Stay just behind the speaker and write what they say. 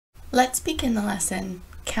Let's begin the lesson.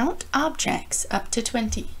 Count objects up to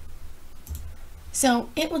 20. So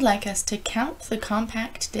it would like us to count the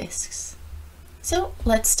compact discs. So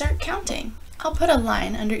let's start counting. I'll put a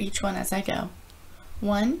line under each one as I go.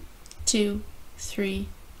 1, 2, 3,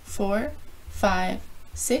 4, 5,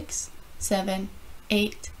 6, 7,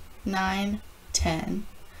 8, 9, 10,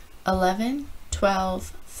 11,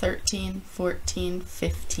 12, 13, 14,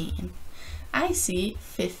 15. I see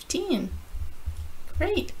 15.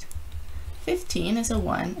 Great. 15 is a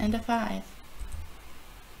 1 and a 5.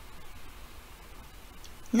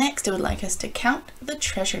 Next, it would like us to count the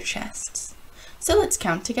treasure chests. So let's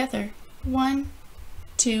count together. 1,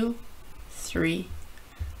 2, 3.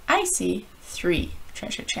 I see 3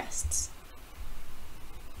 treasure chests.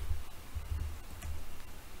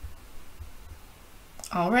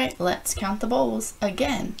 All right, let's count the bowls.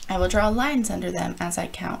 Again, I will draw lines under them as I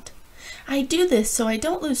count. I do this so I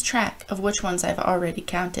don't lose track of which ones I've already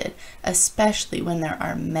counted, especially when there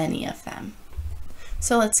are many of them.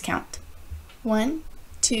 So let's count. 1,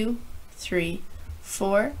 2, 3,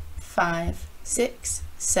 4, 5, 6,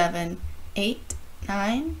 7, 8,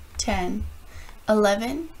 9, 10,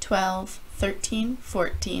 11, 12, 13,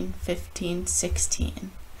 14, 15,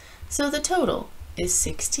 16. So the total is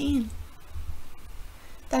 16.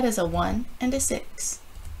 That is a 1 and a 6.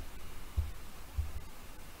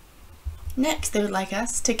 Next, they would like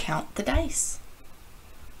us to count the dice.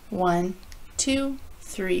 1, 2,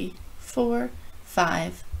 3, 4,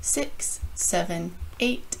 5, 6, 7,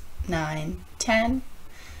 8, 9, 10,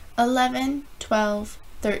 11, 12,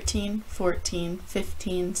 13, 14,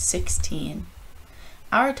 15, 16.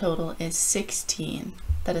 Our total is 16.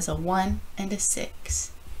 That is a 1 and a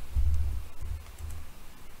 6.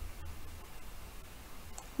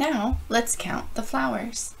 Now, let's count the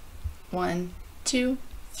flowers. 1, 2,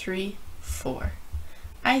 3, 4.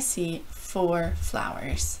 I see 4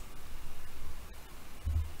 flowers.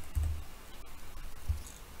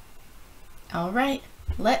 All right,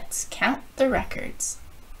 let's count the records.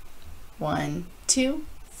 1, 2,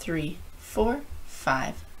 3, 4,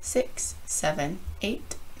 5, 6, 7,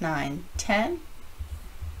 8, 9, 10,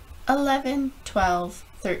 11, 12,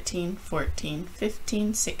 13, 14,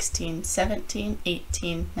 15, 16, 17,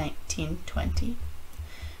 18, 19, 20.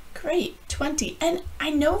 Great, 20. And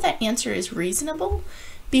I know that answer is reasonable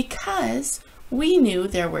because we knew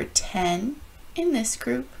there were 10 in this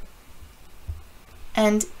group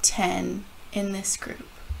and 10 in this group.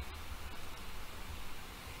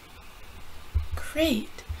 Great.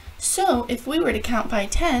 So if we were to count by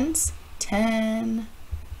tens, 10,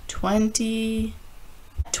 20,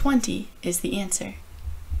 20 is the answer.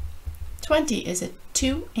 20 is a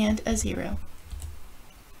 2 and a 0.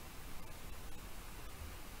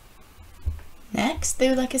 Next, they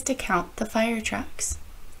would like us to count the fire trucks.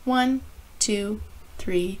 1, 2,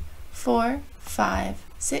 3, 4, 5,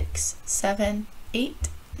 6, 7, 8,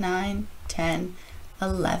 9, 10,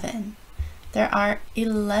 11. There are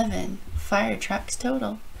 11 fire trucks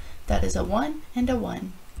total. That is a 1 and a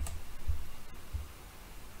 1.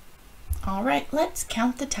 All right, let's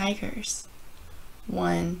count the tigers.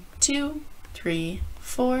 1, 2, 3,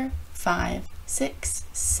 4, 5, 6,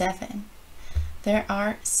 7. There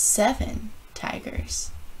are 7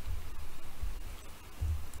 tigers.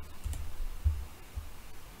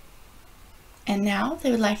 And now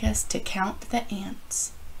they would like us to count the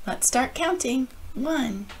ants. Let's start counting.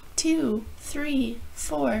 1, 2, 3,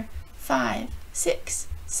 4, 5, 6,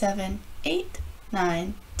 7, 8,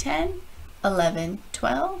 9, 10, 11,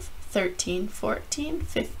 12, 13, 14,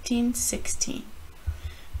 15, 16.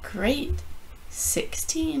 Great.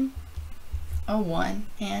 16. A 1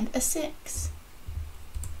 and a 6.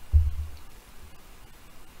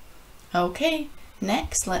 Okay,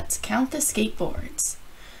 next let's count the skateboards.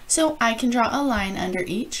 So I can draw a line under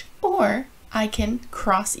each, or I can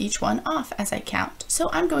cross each one off as I count. So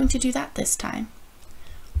I'm going to do that this time.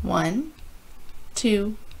 1,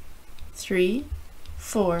 2, 3,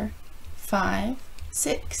 4, 5,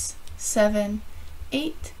 6, 7,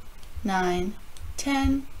 8, 9,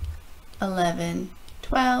 10, 11,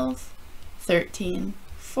 12, 13,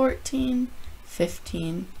 14,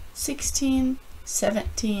 15, 16,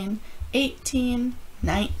 17, 18,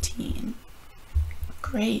 19.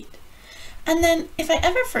 Great. And then if I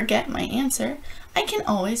ever forget my answer, I can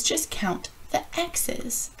always just count the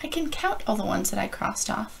X's. I can count all the ones that I crossed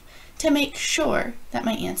off to make sure that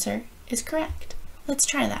my answer is correct. Let's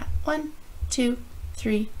try that. 1, 2,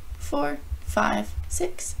 3, 4, 5,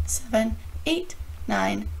 6, 7, 8,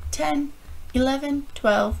 9, 10, 11,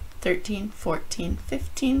 12, 13, 14,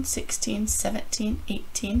 15, 16, 17,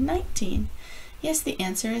 18, 19. Yes, the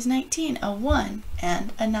answer is 19, a 1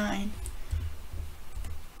 and a 9.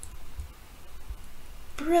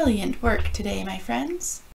 Brilliant work today, my friends.